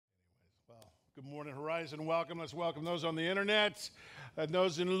Good morning, Horizon. Welcome. Let's welcome those on the internet and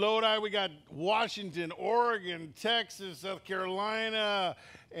those in Lodi. We got Washington, Oregon, Texas, South Carolina,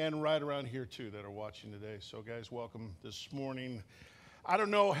 and right around here too that are watching today. So, guys, welcome this morning. I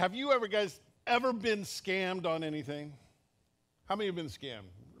don't know, have you ever been scammed on anything? How many have been scammed?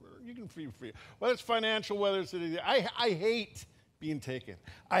 You can feel free. Whether it's financial, whether it's anything. I hate being taken.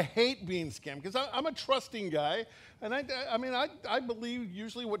 I hate being scammed because I'm a trusting guy, and I believe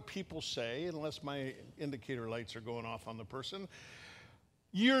usually what people say, unless my indicator lights are going off on the person.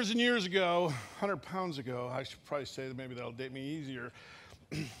 Years and years ago, 100 pounds ago, I should probably say that maybe that'll date me easier.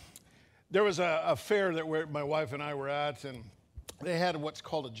 There was a fair that my wife and I were at, and they had what's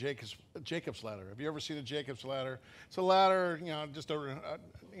called a Jacob's ladder. Have you ever seen a Jacob's ladder? It's a ladder, just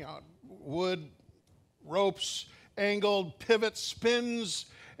wood, ropes, angled, pivots, spins,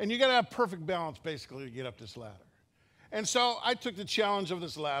 and you got to have perfect balance basically to get up this ladder. And so I took the challenge of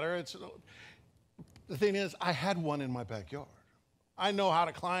this ladder. The thing is, I had one in my backyard. I know how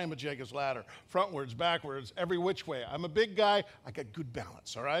to climb a Jacob's ladder, frontwards, backwards, every which way. I'm a big guy. I got good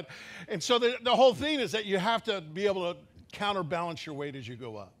balance, all right? And so the whole thing is that you have to be able to counterbalance your weight as you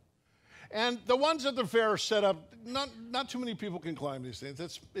go up. And the ones at the fair are set up, not too many people can climb these things.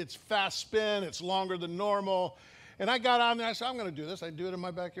 It's fast spin, it's longer than normal. And I got on there, I said, I'm gonna do this. I do it in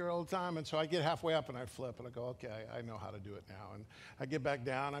my backyard all the time. And so I get halfway up and I flip and I go, okay, I know how to do it now. And I get back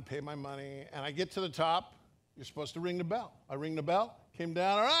down, I pay my money, and I get to the top. You're supposed to ring the bell. I ring the bell, came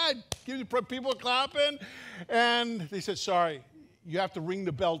down, all right, give the people clapping. And they said, sorry, you have to ring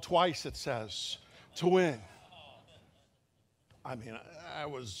the bell twice, it says, to win. I mean, I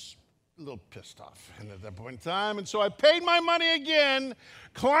was a little pissed off at that point in time. And so I paid my money again,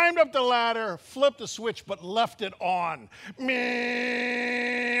 climbed up the ladder, flipped the switch, but left it on.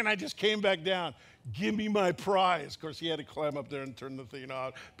 And I just came back down. Give me my prize. Of course, he had to climb up there and turn the thing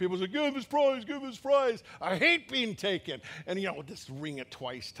on. People said, give his prize, give his prize. I hate being taken. And, just ring it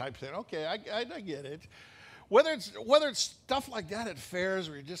twice type thing. Okay, I get it. Whether it's stuff like that at fairs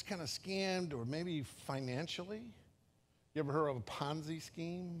where you're just kind of scammed or maybe financially. You ever heard of a Ponzi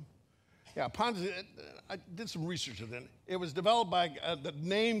scheme? Yeah, Ponzi, I did some research on it. It was developed by, the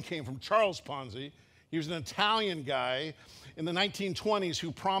name came from Charles Ponzi. He was an Italian guy in the 1920s who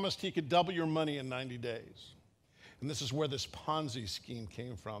promised he could double your money in 90 days. And this is where this Ponzi scheme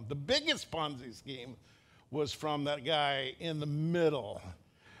came from. The biggest Ponzi scheme was from that guy in the middle,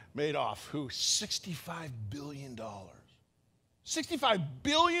 Madoff, who $65 billion. $65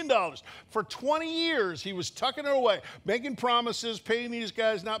 billion. For 20 years, he was tucking it away, making promises, paying these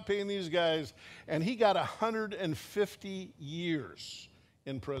guys, not paying these guys, and he got 150 years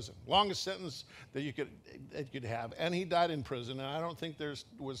in prison. Longest sentence that you could have, and he died in prison, and I don't think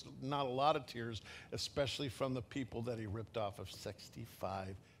was not a lot of tears, especially from the people that he ripped off of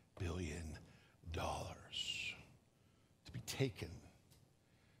 $65 billion. To be taken,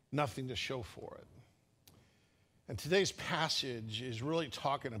 nothing to show for it. And today's passage is really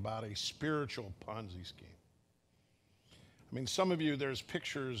talking about a spiritual Ponzi scheme. I mean, some of you, there's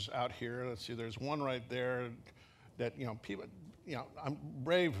pictures out here. Let's see, there's one right there that, people, I'm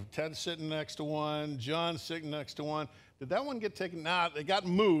brave. Ted's sitting next to one, John's sitting next to one. Did that one get taken? Nah, they got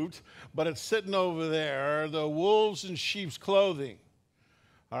moved, but it's sitting over there, the wolves in sheep's clothing.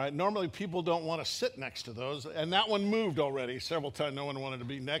 All right, normally people don't want to sit next to those, and that one moved already several times. No one wanted to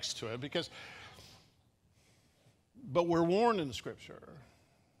be next to it but we're warned in Scripture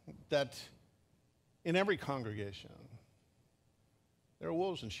that in every congregation, there are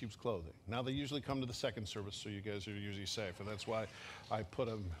wolves in sheep's clothing. Now, they usually come to the second service, so you guys are usually safe, and that's why I put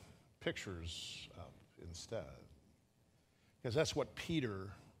pictures up instead. Because that's what Peter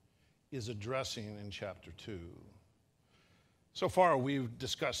is addressing in chapter 2. So far, we've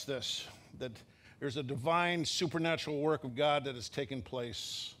discussed this, that there's a divine supernatural work of God that has taken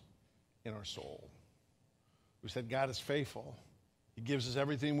place in our soul. We said God is faithful. He gives us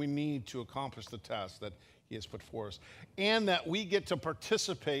everything we need to accomplish the task that he has put for us, and that we get to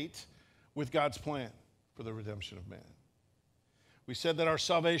participate with God's plan for the redemption of man. We said that our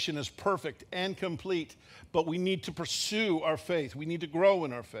salvation is perfect and complete, but we need to pursue our faith. We need to grow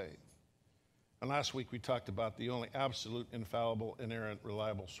in our faith. And last week we talked about the only absolute, infallible, inerrant,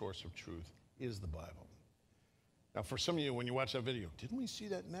 reliable source of truth is the Bible. Now, for some of you, when you watch that video, didn't we see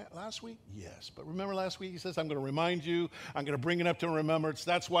that last week? Yes, but remember last week he says, I'm going to remind you, I'm going to bring it up to remembrance.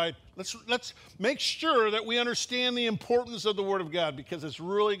 That's why let's make sure that we understand the importance of the Word of God, because it's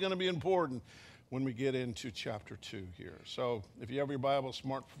really going to be important when we get into chapter 2 here. So if you have your Bible,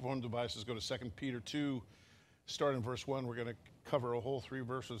 smartphone devices, go to 2 Peter 2, start in verse 1. We're going to cover a whole 3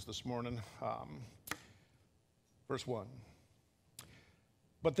 verses this morning. Verse 1.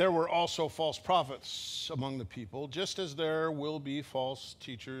 But there were also false prophets among the people, just as there will be false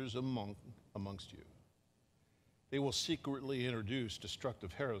teachers amongst you. They will secretly introduce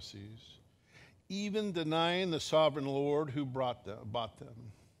destructive heresies, even denying the sovereign Lord who bought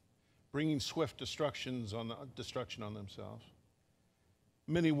them, bringing swift destruction on themselves.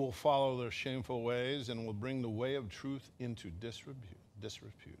 Many will follow their shameful ways and will bring the way of truth into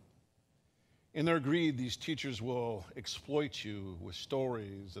disrepute. In their greed, these teachers will exploit you with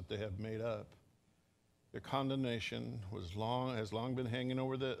stories that they have made up. Their condemnation has long been hanging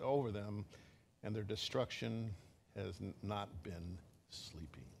over them, and their destruction has not been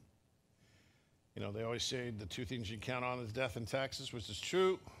sleeping. You know, they always say the two things you count on is death and taxes, which is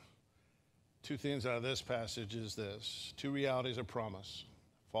true. Two things out of this passage is this: two realities of promise,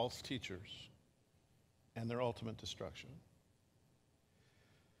 false teachers and their ultimate destruction.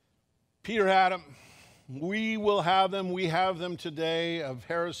 Peter had them. We will have them. We have them today, of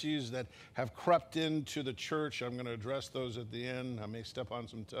heresies that have crept into the church. I'm going to address those at the end. I may step on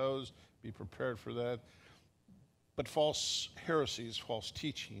some toes. Be prepared for that. But false heresies, false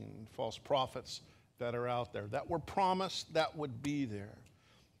teaching, false prophets that are out there, that were promised that would be there.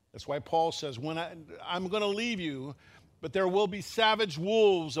 That's why Paul says, I'm going to leave you, but there will be savage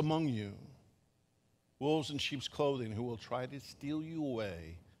wolves among you, wolves in sheep's clothing, who will try to steal you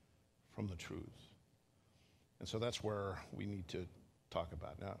away from the truth. And so that's where we need to talk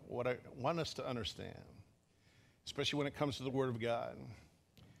about. Now, what I want us to understand, especially when it comes to the Word of God,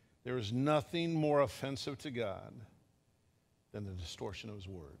 there is nothing more offensive to God than the distortion of His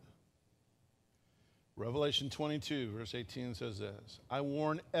Word. Revelation 22, verse 18 says this: I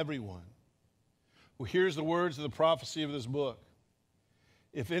warn everyone who hears the words of the prophecy of this book.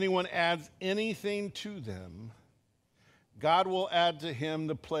 If anyone adds anything to them, God will add to him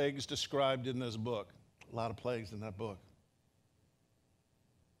the plagues described in this book. A lot of plagues in that book.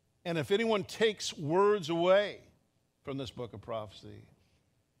 And if anyone takes words away from this book of prophecy,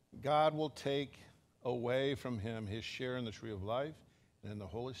 God will take away from him his share in the tree of life and in the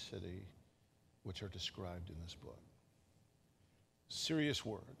holy city, which are described in this book. Serious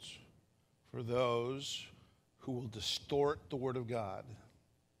words for those who will distort the Word of God.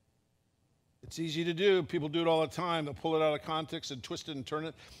 It's easy to do. People do it all the time. They'll pull it out of context and twist it and turn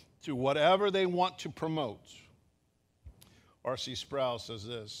it to whatever they want to promote. R.C. Sproul says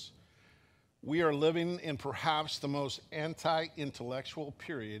this: we are living in perhaps the most anti-intellectual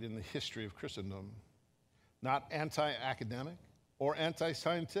period in the history of Christendom. Not anti-academic or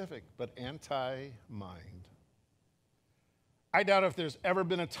anti-scientific, but anti-mind. I doubt if there's ever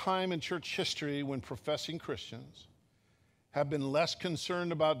been a time in church history when professing Christians have been less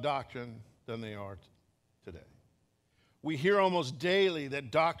concerned about doctrine than they are today. We hear almost daily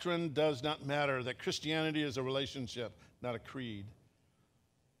that doctrine does not matter, that Christianity is a relationship, not a creed.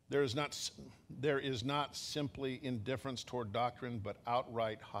 There is not simply indifference toward doctrine, but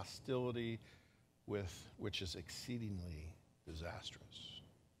outright hostility, which is exceedingly disastrous.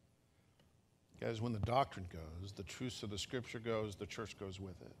 Guys, when the doctrine goes, the truths of the Scripture goes, the church goes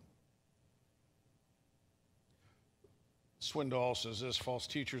with it. Swindoll says this: false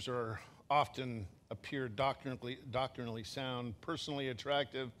teachers often appear doctrinally sound, personally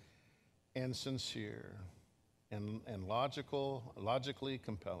attractive, and sincere, and logically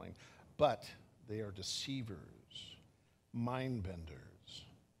compelling, but they are deceivers, mind benders,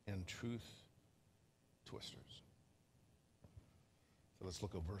 and truth twisters. So let's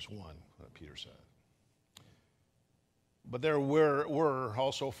look at verse 1, what Peter said. But there were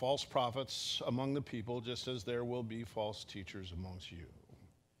also false prophets among the people, just as there will be false teachers amongst you.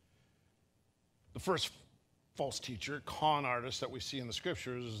 The first false teacher, con artist that we see in the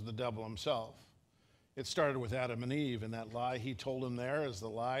Scriptures is the devil himself. It started with Adam and Eve, and that lie he told them there is the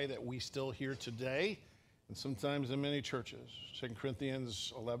lie that we still hear today, and sometimes in many churches. 2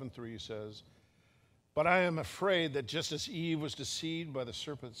 Corinthians 11:3 says, but I am afraid that just as Eve was deceived by the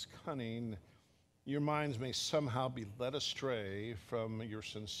serpent's cunning, your minds may somehow be led astray from your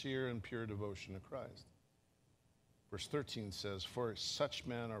sincere and pure devotion to Christ. Verse 13 says, for such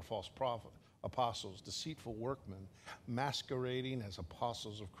men are false apostles, deceitful workmen, masquerading as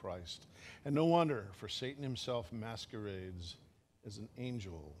apostles of Christ. And no wonder, for Satan himself masquerades as an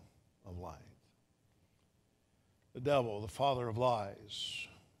angel of light. The devil, the father of lies.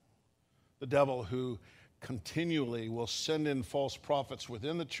 The devil who continually will send in false prophets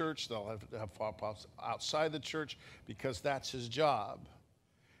within the church. They'll have false prophets outside the church because that's his job.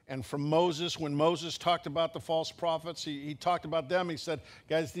 And from Moses, when Moses talked about the false prophets, he talked about them. He said,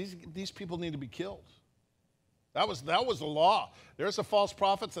 guys, these people need to be killed. That was the law. There's a false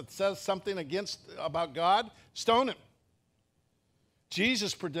prophet that says something about God, stone him.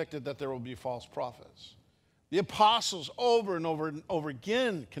 Jesus predicted that there will be false prophets. The apostles over and over and over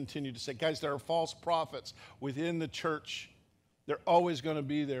again continue to say, guys, there are false prophets within the church. They're always going to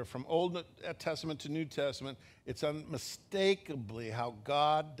be there. From Old Testament to New Testament, it's unmistakably how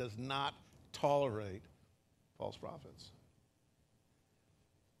God does not tolerate false prophets.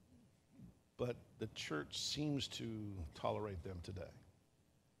 But the church seems to tolerate them today.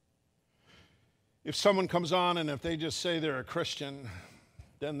 If someone comes on and if they just say they're a Christian,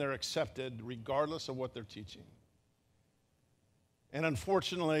 then they're accepted regardless of what they're teaching. And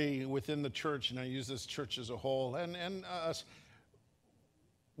unfortunately, within the church, and I use this church as a whole, and us,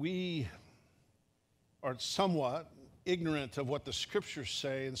 we are somewhat ignorant of what the scriptures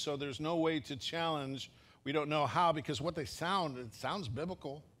say, and so there's no way to challenge. We don't know how, because what they sound, it sounds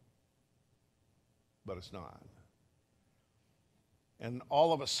biblical, but it's not. And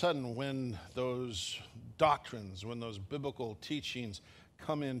all of a sudden, when those doctrines, when those biblical teachings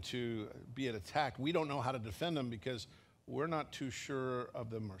come into being attacked, we don't know how to defend them because we're not too sure of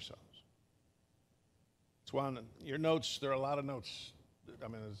them ourselves. That's why on your notes, there are a lot of notes. I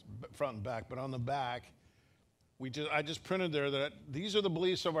mean, it's front and back, but on the back, I just printed there that these are the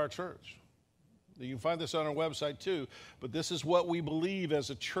beliefs of our church. You can find this on our website too, but this is what we believe as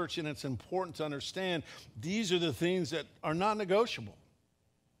a church, and it's important to understand these are the things that are not negotiable.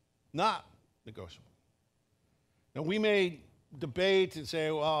 Not negotiable. Now, we may debate and say,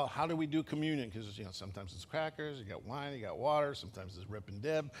 well, how do we do communion? Because, sometimes it's crackers, you got wine, you got water, sometimes it's rip and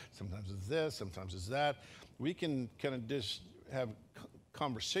dip, sometimes it's this, sometimes it's that. We can kind of just have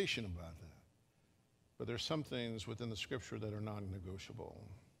conversation about that. But there's some things within the scripture that are non-negotiable.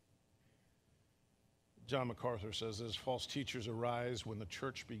 John MacArthur says this: false teachers arise when the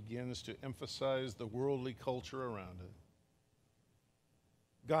church begins to emphasize the worldly culture around it.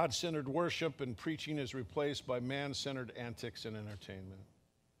 God-centered worship and preaching is replaced by man-centered antics and entertainment.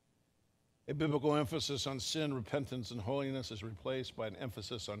 A biblical emphasis on sin, repentance, and holiness is replaced by an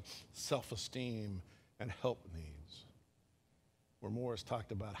emphasis on self-esteem and help needs, where more is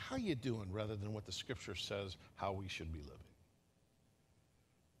talked about how you doing rather than what the scripture says how we should be living.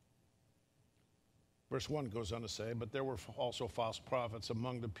 Verse 1 goes on to say, but there were also false prophets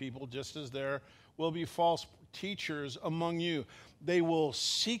among the people, just as there will be false teachers among you. They will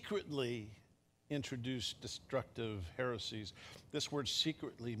secretly introduce destructive heresies. This word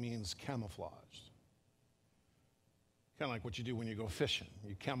secretly means camouflaged. Kind of like what you do when you go fishing.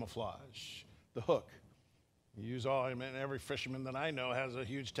 You camouflage the hook. You use every fisherman that I know has a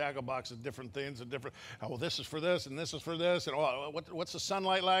huge tackle box of different things and different, this is for this and this is for this, and what's the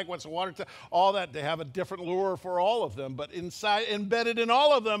sunlight like, what's the water, all that. They have a different lure for all of them, but embedded in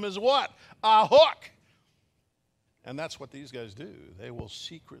all of them is what? A hook. And that's what these guys do. They will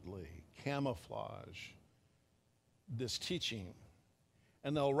secretly camouflage this teaching,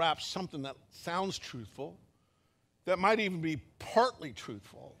 and they'll wrap something that sounds truthful, that might even be partly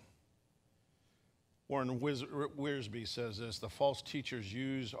truthful. Warren Wiersbe says this: the false teachers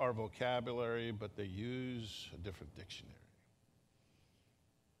use our vocabulary, but they use a different dictionary.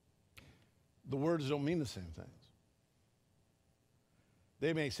 The words don't mean the same things.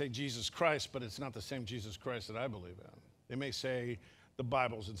 They may say Jesus Christ, but it's not the same Jesus Christ that I believe in. They may say the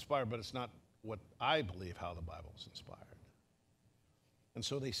Bible's inspired, but it's not what I believe how the Bible's inspired. And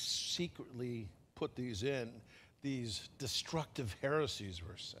so they secretly put these in, these destructive heresies,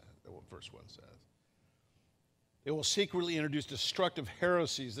 verse 1 says. It will secretly introduce destructive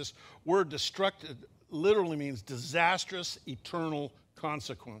heresies. This word destructive literally means disastrous eternal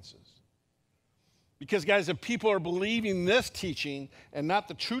consequences. Because, guys, if people are believing this teaching and not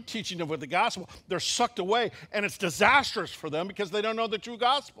the true teaching of the gospel, they're sucked away, and it's disastrous for them because they don't know the true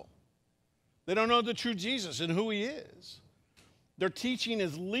gospel. They don't know the true Jesus and who he is. Their teaching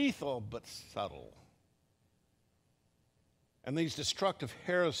is lethal but subtle. And these destructive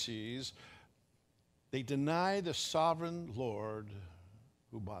heresies, they deny the sovereign Lord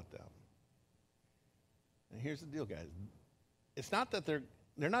who bought them. And here's the deal, guys. It's not that they're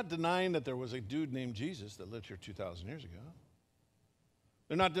not denying that there was a dude named Jesus that lived here 2,000 years ago.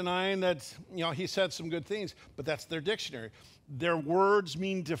 They're not denying that, he said some good things, but that's their dictionary. Their words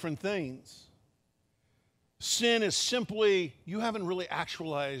mean different things. Sin is simply, you haven't really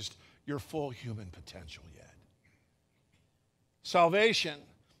actualized your full human potential yet. Salvation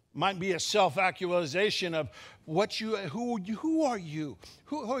might be a self-actualization of who are you?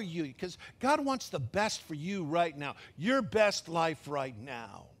 Who are you? Because God wants the best for you right now, your best life right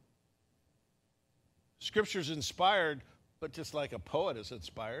now. Scripture's inspired, but just like a poet is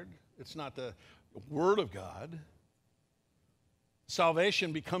inspired, it's not the Word of God.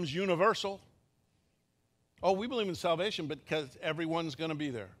 Salvation becomes universal. Oh, we believe in salvation because everyone's going to be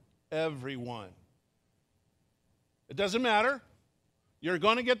there. Everyone. It doesn't matter. You're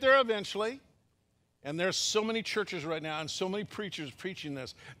going to get there eventually. And there's so many churches right now and so many preachers preaching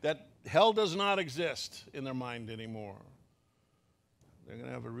this that hell does not exist in their mind anymore. They're going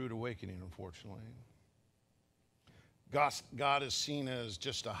to have a rude awakening, unfortunately. God is seen as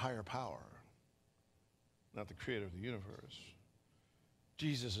just a higher power, not the creator of the universe.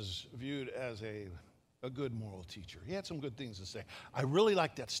 Jesus is viewed as a good moral teacher. He had some good things to say. I really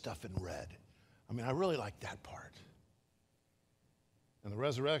like that stuff in red. I really like that part. And the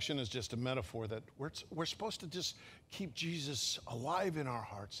resurrection is just a metaphor that we're supposed to just keep Jesus alive in our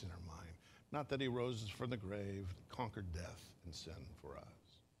hearts and our mind. Not that he rose from the grave, conquered death and sin for us.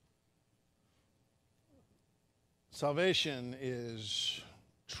 Salvation is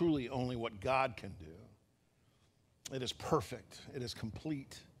truly only what God can do. It is perfect. It is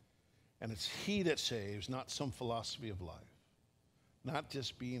complete. And it's he that saves, not some philosophy of life. Not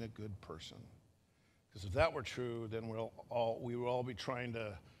just being a good person. Because if that were true, then we would all be trying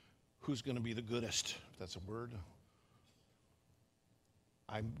to, who's going to be the goodest, if that's a word.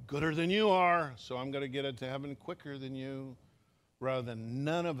 I'm gooder than you are, so I'm going to get into heaven quicker than you, rather than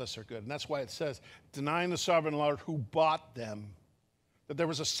none of us are good. And that's why it says, denying the sovereign Lord who bought them, that there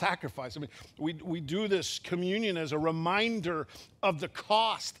was a sacrifice. We do this communion as a reminder of the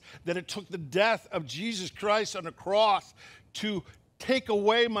cost that it took the death of Jesus Christ on the cross to take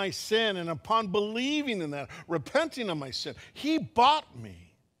away my sin, and upon believing in that, repenting of my sin, he bought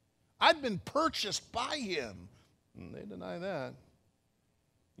me. I've been purchased by him. And they deny that.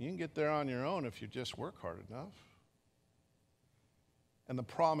 You can get there on your own if you just work hard enough. And the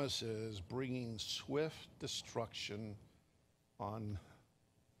promise is bringing swift destruction on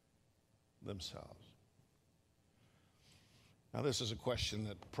themselves. Now, this is a question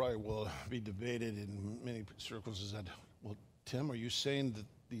that probably will be debated in many circles, is that, well, Tim, are you saying that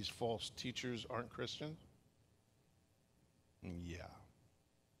these false teachers aren't Christians? Yeah.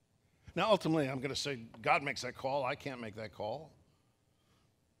 Now, ultimately, I'm going to say God makes that call. I can't make that call.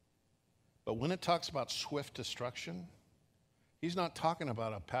 But when it talks about swift destruction, he's not talking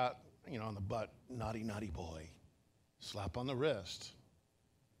about a pat, on the butt, naughty, naughty boy, slap on the wrist.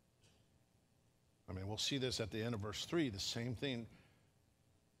 We'll see this at the end of verse 3, the same thing.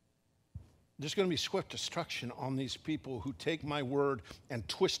 There's going to be swift destruction on these people who take my word and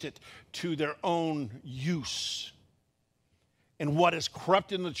twist it to their own use. And what is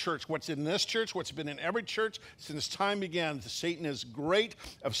corrupt in the church, what's in this church, what's been in every church since time began, Satan is great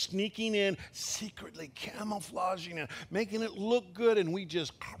of sneaking in, secretly camouflaging it, making it look good, and we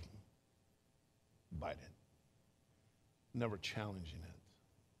just bite it, never challenging it.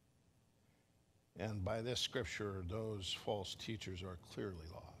 And by this scripture, those false teachers are clearly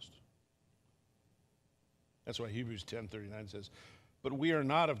lost. That's why Hebrews 10:39 says, but we are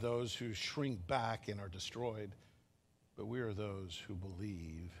not of those who shrink back and are destroyed, but we are those who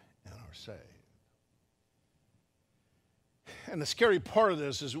believe and are saved. And the scary part of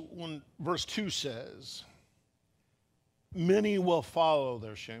this is when verse 2 says, many will follow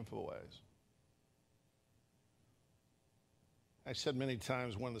their shameful ways. I said many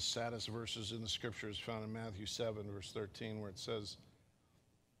times one of the saddest verses in the scripture is found in Matthew 7, verse 13, where it says,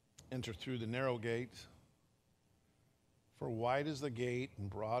 enter through the narrow gate. For wide is the gate and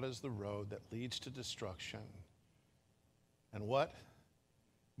broad is the road that leads to destruction. And what?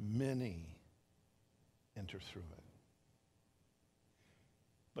 Many enter through it.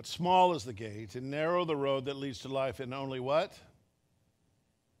 But small is the gate and narrow the road that leads to life, and only what?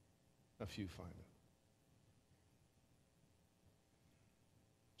 A few find it.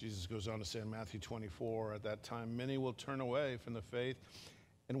 Jesus goes on to say in Matthew 24, at that time many will turn away from the faith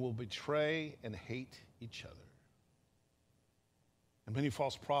and will betray and hate each other. And many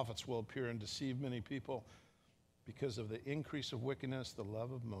false prophets will appear and deceive many people. Because of the increase of wickedness, the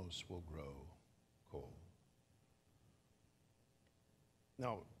love of most will grow cold.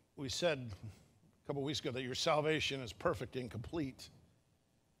 Now, we said a couple weeks ago that your salvation is perfect and complete.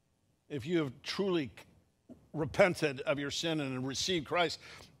 If you have truly repented of your sin and received Christ,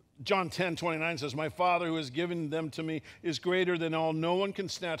 John 10:29 says, my Father who has given them to me is greater than all. No one can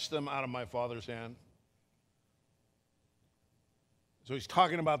snatch them out of my Father's hand. So he's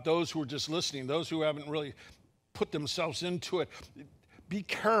talking about those who are just listening, those who haven't really put themselves into it. Be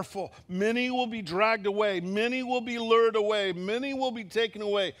careful. Many will be dragged away. Many will be lured away. Many will be taken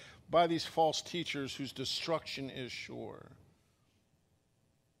away by these false teachers whose destruction is sure.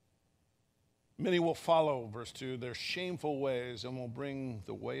 Many will follow, verse 2, their shameful ways and will bring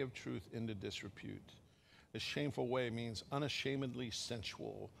the way of truth into disrepute. The shameful way means unashamedly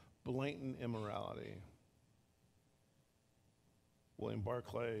sensual, blatant immorality. William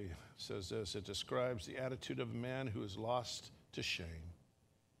Barclay says this: it describes the attitude of a man who is lost to shame.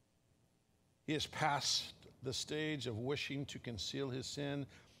 He has passed the stage of wishing to conceal his sin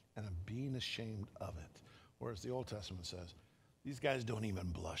and of being ashamed of it. Whereas the Old Testament says, these guys don't even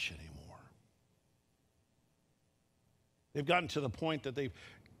blush anymore. They've gotten to the point that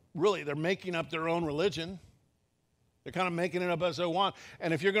they're making up their own religion. They're kind of making it up as they want.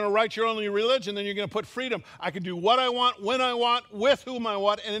 And if you're going to write your own religion, then you're going to put freedom. I can do what I want, when I want, with whom I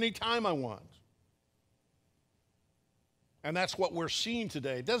want, and any time I want. And that's what we're seeing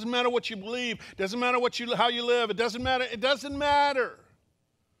today. It doesn't matter what you believe. It doesn't matter how you live. It doesn't matter. It doesn't matter.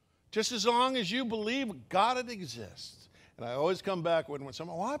 Just as long as you believe God exists. And I always come back when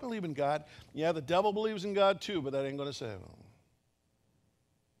someone, I believe in God. Yeah, the devil believes in God too, but that ain't going to save him.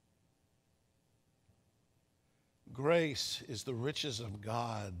 Grace is the riches of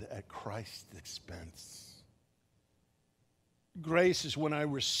God at Christ's expense. Grace is when I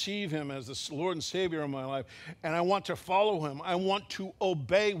receive him as the Lord and Savior of my life, and I want to follow him. I want to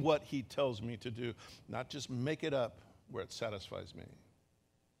obey what he tells me to do, not just make it up where it satisfies me.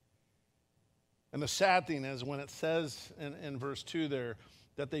 And the sad thing is when it says in verse 2 there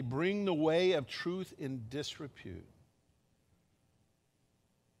that they bring the way of truth in disrepute.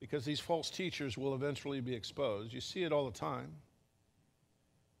 Because these false teachers will eventually be exposed. You see it all the time.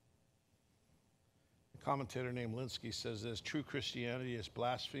 A commentator named Linsky says this: true Christianity is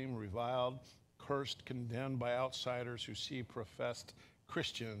blasphemed, reviled, cursed, condemned by outsiders who see professed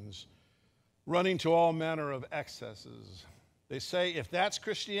Christians running to all manner of excesses. They say, if that's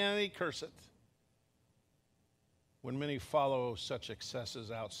Christianity, curse it. When many follow such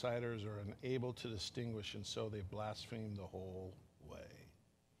excesses, outsiders are unable to distinguish, and so they blaspheme the whole way.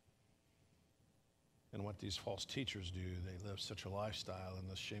 And what these false teachers do, they live such a lifestyle in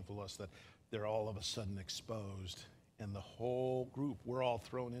this shameful lust that they're all of a sudden exposed, and the whole group, we're all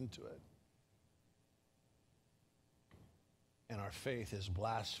thrown into it. And our faith is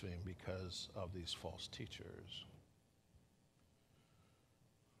blasphemed because of these false teachers.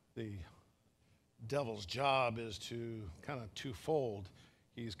 The devil's job is to kind of twofold.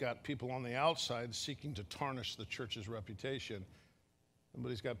 He's got people on the outside seeking to tarnish the church's reputation, but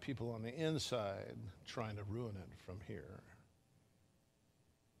he's got people on the inside trying to ruin it from here.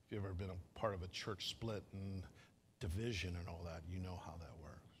 If you've ever been a part of a church split and division and all that, you know how that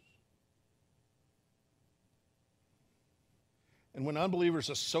works. And when unbelievers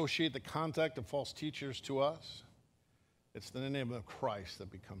associate the contact of false teachers to us, it's the name of Christ that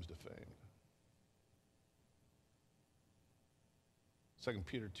becomes defamed. 2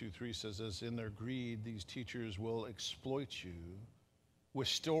 Peter 2:3 says this: in their greed, these teachers will exploit you with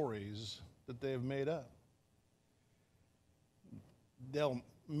stories that they have made up. They'll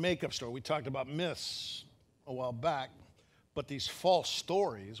make up stories. We talked about myths a while back, but these false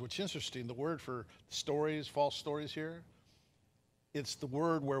stories, which is interesting, the word for stories, false stories here, it's the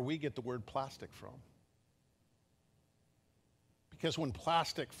word where we get the word plastic from. Because when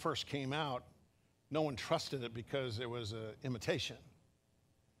plastic first came out, no one trusted it because it was an imitation.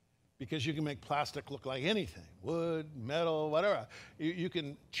 Because you can make plastic look like anything, wood, metal, whatever. You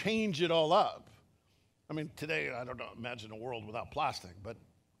can change it all up. I mean, today, I don't know, imagine a world without plastic, but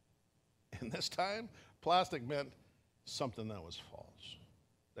in this time, plastic meant something that was false,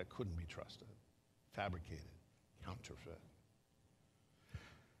 that couldn't be trusted, fabricated, counterfeit.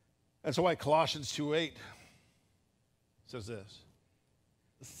 That's why Colossians 2:8 says this: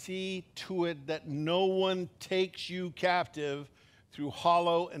 see to it that no one takes you captive through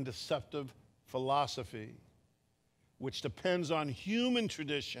hollow and deceptive philosophy, which depends on human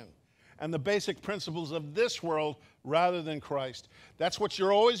tradition and the basic principles of this world rather than Christ. That's what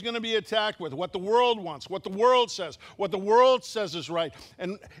you're always going to be attacked with, what the world wants, what the world says is right.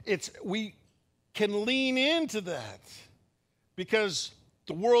 And we can lean into that because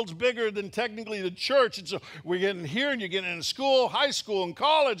the world's bigger than technically the church. And so we're getting here, and you're getting in school, high school, and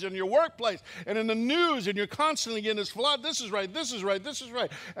college, and your workplace, and in the news, and you're constantly getting this flood. This is right, this is right, this is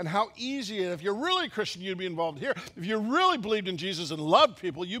right. And how easy, if you're really a Christian, you'd be involved here. If you really believed in Jesus and loved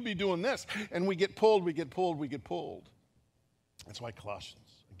people, you'd be doing this. And we get pulled, we get pulled, we get pulled. That's why Colossians,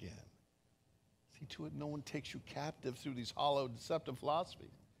 again, see to it no one takes you captive through these hollow, deceptive philosophies.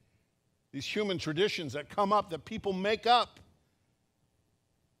 These human traditions that come up, that people make up.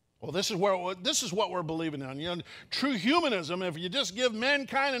 Well, this is what we're believing in. You know, true humanism, if you just give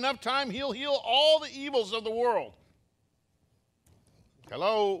mankind enough time, he'll heal all the evils of the world.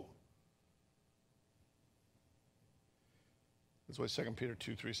 Hello? That's why 2 Peter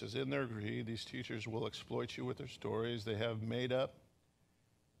 2:3 says, in their greed, these teachers will exploit you with their stories they have made up.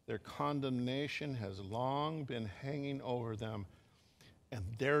 Their condemnation has long been hanging over them. and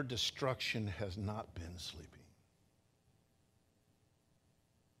their destruction has not been sleeping.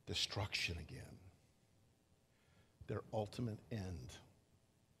 Destruction again. Their ultimate end.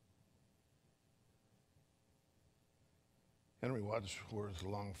 Henry Wadsworth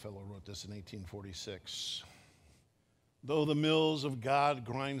Longfellow wrote this in 1846. Though the mills of God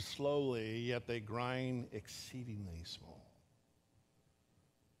grind slowly, yet they grind exceedingly small.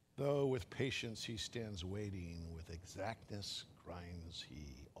 Though with patience he stands waiting, with exactness grinds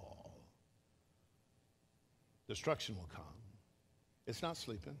he all. Destruction will come. It's not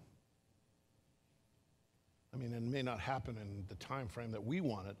sleeping. I mean, it may not happen in the time frame that we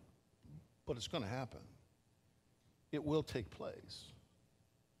want it, but it's going to happen. It will take place.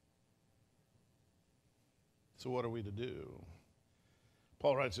 So what are we to do?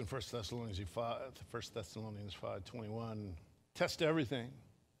 Paul writes in 1 Thessalonians 5:21, test everything.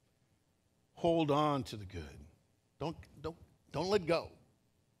 Hold on to the good. Don't let go.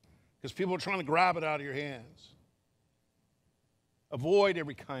 Because people are trying to grab it out of your hands. Avoid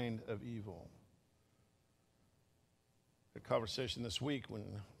every kind of evil. A conversation this week when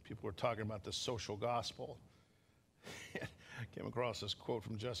people were talking about the social gospel. I came across this quote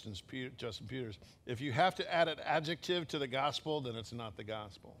from Justin Peters. If you have to add an adjective to the gospel, then it's not the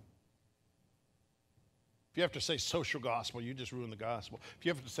gospel. If you have to say social gospel, you just ruin the gospel. If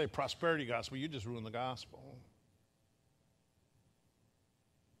you have to say prosperity gospel, you just ruin the gospel.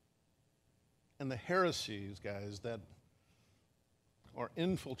 And the heresies, guys, that are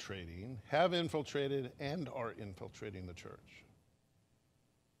infiltrating, have infiltrated, and are infiltrating the church.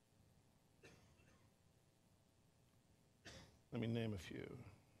 Let me name a few.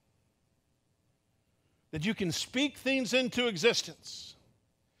 That you can speak things into existence.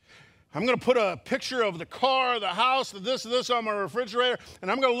 I'm going to put a picture of the car, the house, this on my refrigerator, and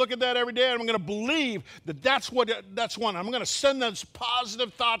I'm going to look at that every day, and I'm going to believe that that's one. I'm going to send those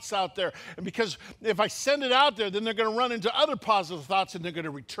positive thoughts out there. And because if I send it out there, then they're going to run into other positive thoughts, and they're going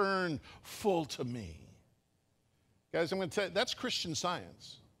to return full to me. Guys, I'm going to tell you, that's Christian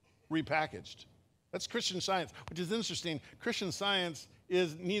Science repackaged. That's Christian Science, which is interesting. Christian Science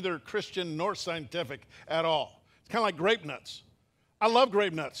is neither Christian nor scientific at all. It's kind of like grape nuts. I love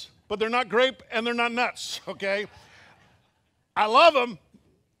grape nuts, but they're not grape and they're not nuts, okay? I love them.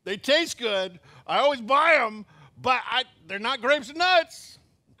 They taste good. I always buy them, but they're not grapes and nuts.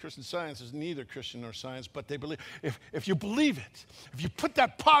 Christian Science is neither Christian nor science, but they believe. If you believe it, if you put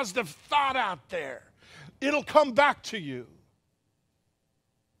that positive thought out there, it'll come back to you.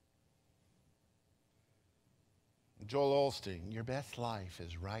 Joel Osteen, your best life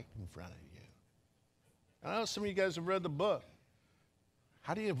is right in front of you. I know some of you guys have read the book.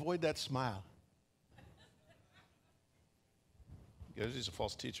 How do you avoid that smile? Because he's a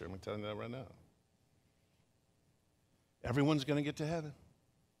false teacher. I'm telling you that right now. Everyone's going to get to heaven.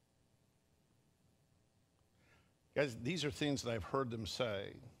 Guys, these are things that I've heard them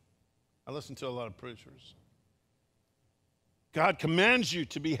say. I listen to a lot of preachers. God commands you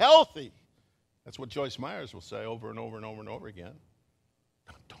to be healthy. That's what Joyce Myers will say over and over and over and over again.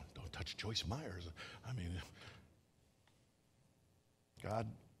 Don't touch Joyce Myers. I mean, God,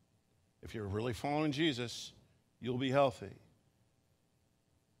 if you're really following Jesus, you'll be healthy.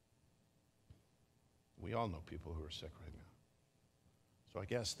 We all know people who are sick right now. So I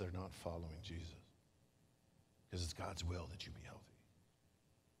guess they're not following Jesus. Because it's God's will that you be healthy.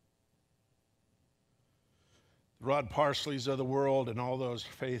 Rod Parsleys of the world and all those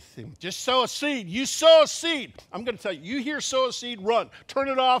faith things. Just sow a seed. You sow a seed. I'm going to tell you, you hear sow a seed, run. Turn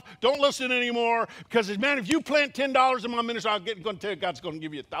it off. Don't listen anymore. Because, man, if you plant $10 in my ministry, I'm going to tell you God's going to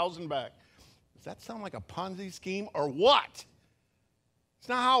give you $1,000 back. Does that sound like a Ponzi scheme or what? It's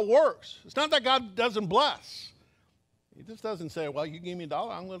not how it works. It's not that God doesn't bless. He just doesn't say, well, you give me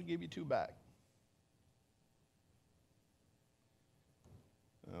 $1, I'm going to give you $2 back.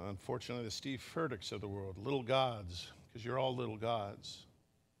 Unfortunately, the Steve Furticks of the world, little gods, because you're all little gods.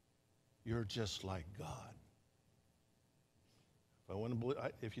 You're just like God.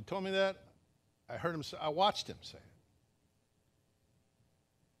 If you told me that, I heard him say, I watched him say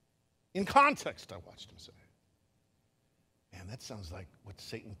it. In context, I watched him say it. Man, that sounds like what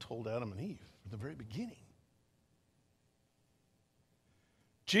Satan told Adam and Eve from the very beginning.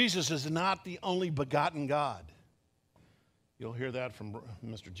 Jesus is not the only begotten God. You'll hear that from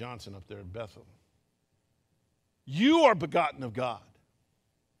Mr. Johnson up there at Bethel. You are begotten of God.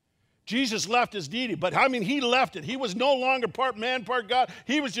 Jesus left his deity, but I mean, he left it. He was no longer part man, part God.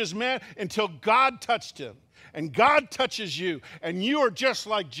 He was just man until God touched him. And God touches you, and you are just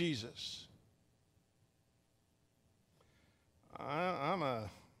like Jesus. I'm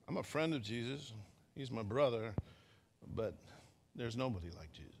a friend of Jesus. He's my brother, but There's nobody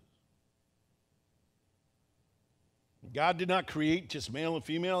like Jesus. God did not create just male and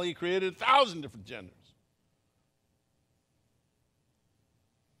female. He created 1,000 different genders.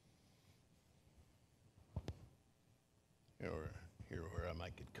 Here where I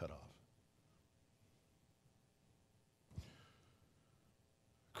might get cut off.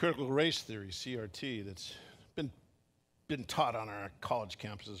 Critical race theory, CRT, that's been taught on our college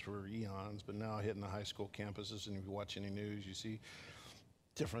campuses for eons, but now hitting the high school campuses, and if you watch any news, you see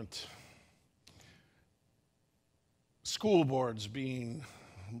different school boards being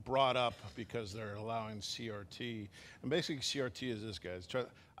brought up because they're allowing CRT. And basically CRT is this, guys.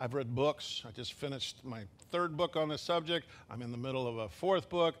 I've read books. I just finished my 3rd book on this subject. I'm in the middle of a 4th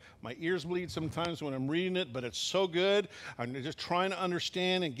book. My ears bleed sometimes when I'm reading it, but it's so good. I'm just trying to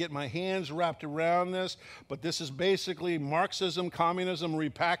understand and get my hands wrapped around this. But this is basically Marxism, communism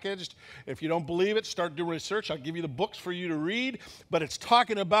repackaged. If you don't believe it, start doing research. I'll give you the books for you to read. But it's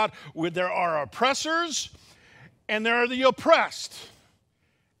talking about where there are oppressors and there are the oppressed.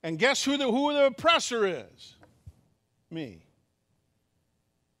 And guess who the oppressor is? Me.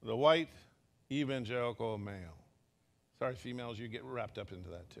 The white evangelical male. Sorry, females, you get wrapped up into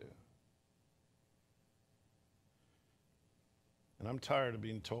that too. And I'm tired of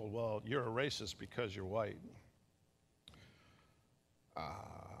being told, well, you're a racist because you're white.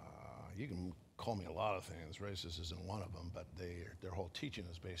 You can call me a lot of things. Racist isn't one of them, but their whole teaching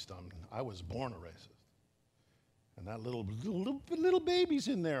is based on, I was born a racist. And that little babies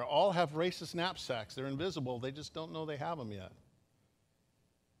in there all have racist knapsacks. They're invisible. They just don't know they have them yet.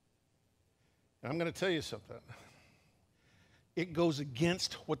 And I'm going to tell you something. It goes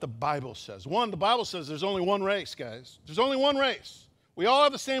against what the Bible says. One, the Bible says there's only one race, guys. There's only one race. We all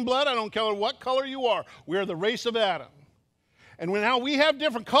have the same blood. I don't care what color you are. We are the race of Adam. And now we have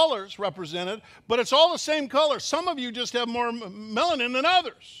different colors represented, but it's all the same color. Some of you just have more melanin than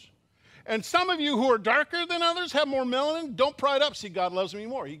others. And some of you who are darker than others have more melanin. Don't pride up. See, God loves me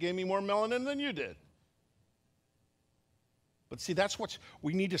more. He gave me more melanin than you did. But see, that's what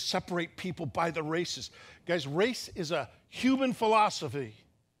we need to separate people by the races. Guys, race is a human philosophy.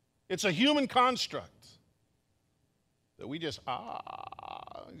 It's a human construct that we just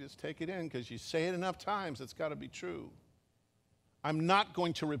take it in because you say it enough times, it's got to be true. I'm not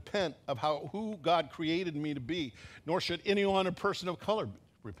going to repent of who God created me to be, nor should anyone, a person of color,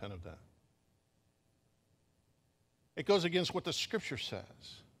 repent of that. It goes against what the Scripture says.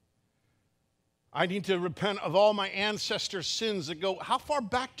 I need to repent of all my ancestors' sins that go, how far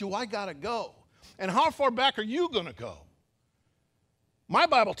back do I got to go? And how far back are you going to go? My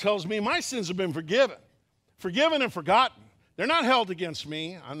Bible tells me my sins have been forgiven and forgotten. They're not held against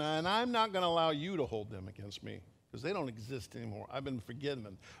me, and I'm not going to allow you to hold them against me because they don't exist anymore. I've been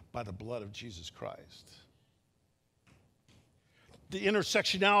forgiven by the blood of Jesus Christ. The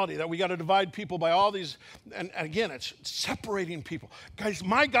intersectionality that we got to divide people by all these, and again, it's separating people. Guys,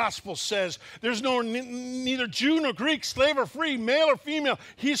 my gospel says there's neither Jew nor Greek, slave or free, male or female.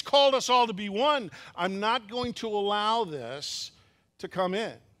 He's called us all to be one. I'm not going to allow this to come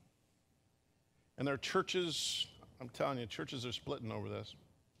in. And there are churches, I'm telling you, churches are splitting over this.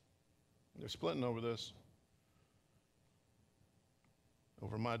 They're splitting over this.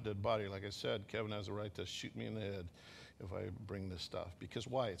 Over my dead body, like I said, Kevin has the right to shoot me in the head if I bring this stuff. Because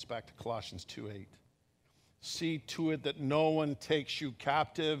why? It's back to Colossians 2:8. See to it that no one takes you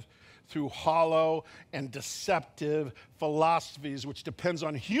captive through hollow and deceptive philosophies, which depends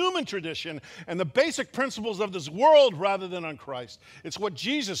on human tradition and the basic principles of this world rather than on Christ. It's what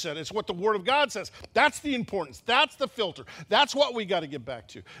Jesus said. It's what the Word of God says. That's the importance. That's the filter. That's what we got to get back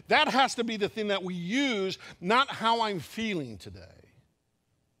to. That has to be the thing that we use, not how I'm feeling today.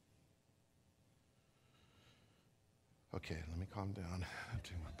 Okay, let me calm down.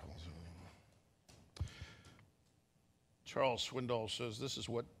 Charles Swindoll says this is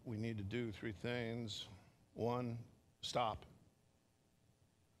what we need to do. 3 things. 1, stop.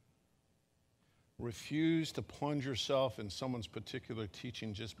 Refuse to plunge yourself in someone's particular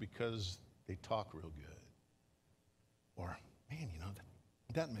teaching just because they talk real good. Or, man,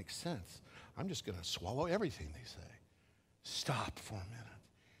 that makes sense. I'm just going to swallow everything they say. Stop for a minute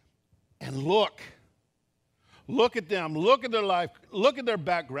and look. Look at them. Look at their life. Look at their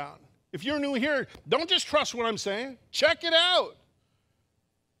background. If you're new here, don't just trust what I'm saying. Check it out.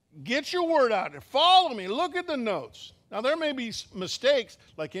 Get your word out there. Follow me. Look at the notes. Now, there may be mistakes.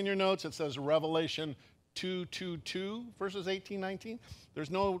 Like in your notes, it says Revelation 2:22 verses 18, 19. There's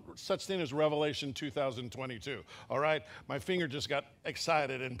no such thing as Revelation 2022, all right? My finger just got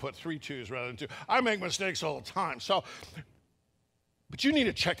excited and put 3 2s rather than 2. I make mistakes all the time. But you need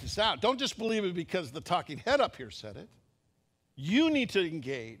to check this out. Don't just believe it because the talking head up here said it. You need to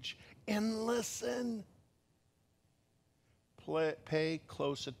engage and listen. Pay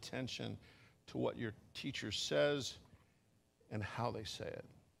close attention to what your teacher says and how they say it.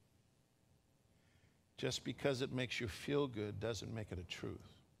 Just because it makes you feel good doesn't make it a truth.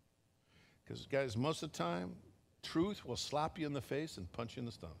 Because, guys, most of the time, truth will slap you in the face and punch you in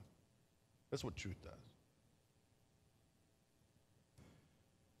the stomach. That's what truth does.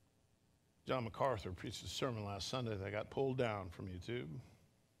 John MacArthur preached a sermon last Sunday that got pulled down from YouTube.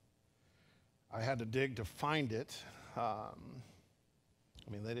 I had to dig to find it.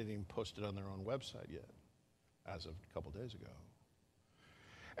 They didn't even post it on their own website yet, as of a couple days ago.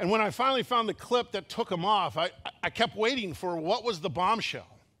 And when I finally found the clip that took him off, I kept waiting for what was the bombshell.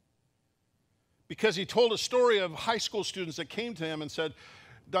 Because he told a story of high school students that came to him and said,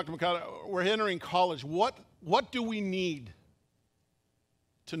 Dr. McConnell, we're entering college. What do we need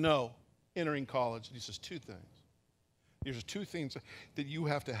to know entering college? And he says two things. There's two things that you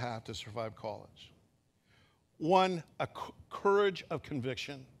have to survive college. One, a courage of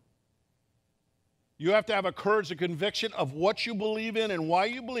conviction. You have to have a courage of conviction of what you believe in and why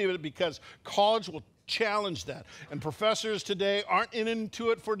you believe it, because college will challenge that. And professors today aren't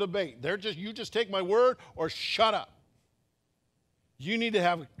into it for debate. They're just, you just take my word or shut up. You need to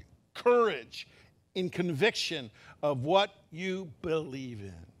have courage in conviction of what you believe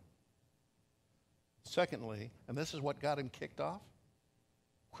in. Secondly, and this is what got him kicked off,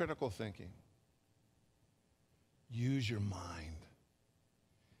 critical thinking. Use your mind.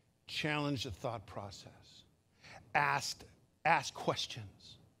 Challenge the thought process. Ask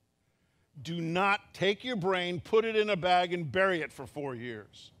questions. Do not take your brain, put it in a bag, and bury it for 4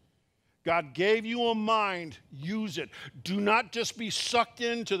 years. God gave you a mind, use it. Do not just be sucked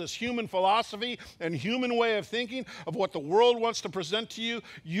into this human philosophy and human way of thinking of what the world wants to present to you.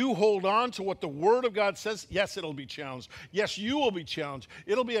 You hold on to what the Word of God says. Yes, it'll be challenged. Yes, you will be challenged.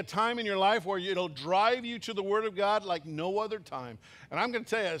 It'll be a time in your life where it'll drive you to the Word of God like no other time. And I'm going to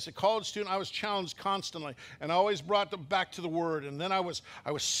tell you, as a college student, I was challenged constantly, and I always brought them back to the Word. And then I was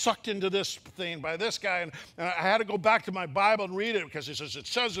sucked into this thing by this guy, and I had to go back to my Bible and read it because it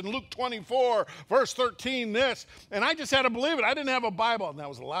says in Luke 24, verse 13, this. And I just had to believe it. I didn't have a Bible. And that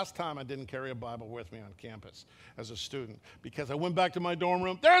was the last time I didn't carry a Bible with me on campus as a student, because I went back to my dorm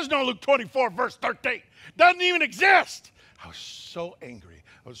room. There's no Luke 24, verse 13. Doesn't even exist. I was so angry.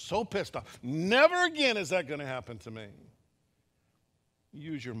 I was so pissed off. Never again is that going to happen to me.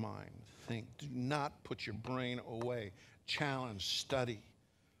 Use your mind. Think. Do not put your brain away. Challenge. Study.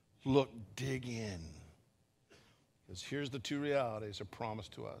 Look. Dig in. Because here's the two realities are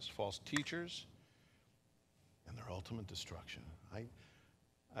promised to us: false teachers and their ultimate destruction. I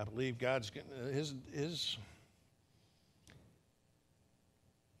believe God's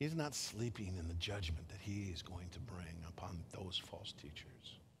He's not sleeping in the judgment that He is going to bring upon those false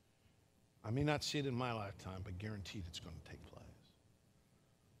teachers. I may not see it in my lifetime, but guaranteed it's going to take place.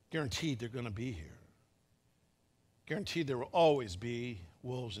 Guaranteed they're going to be here. Guaranteed there will always be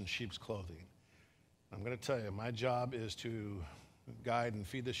wolves in sheep's clothing. I'm going to tell you, my job is to guide and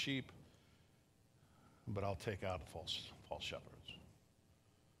feed the sheep, but I'll take out false shepherds.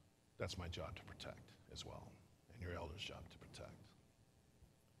 That's my job to protect as well, and your elder's job to protect.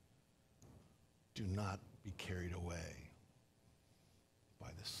 Do not be carried away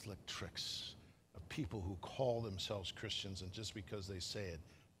by the slick tricks of people who call themselves Christians, and just because they say it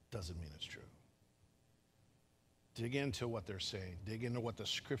doesn't mean it's true. Dig into what they're saying. Dig into what the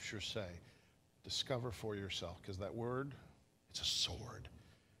scriptures say. Discover for yourself, because that word, it's a sword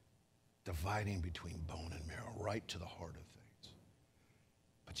dividing between bone and marrow, right to the heart of things.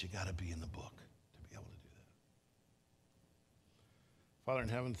 But you got to be in the book to be able to do that. Father in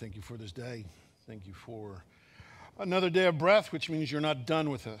heaven, thank you for this day. Thank you for another day of breath, which means you're not done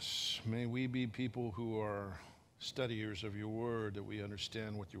with us. May we be people who are studiers of your word, that we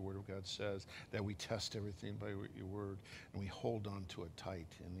understand what your word of God says, that we test everything by your word, and we hold on to it tight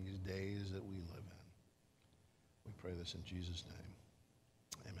in these days that we live in. We pray this in Jesus' name.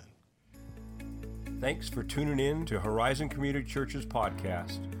 Amen. Thanks for tuning in to Horizon Community Church's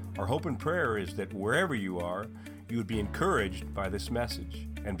podcast. Our hope and prayer is that wherever you are, you would be encouraged by this message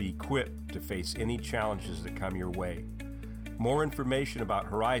and be equipped to face any challenges that come your way. More information about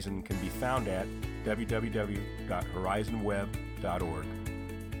Horizon can be found at www.horizonweb.org.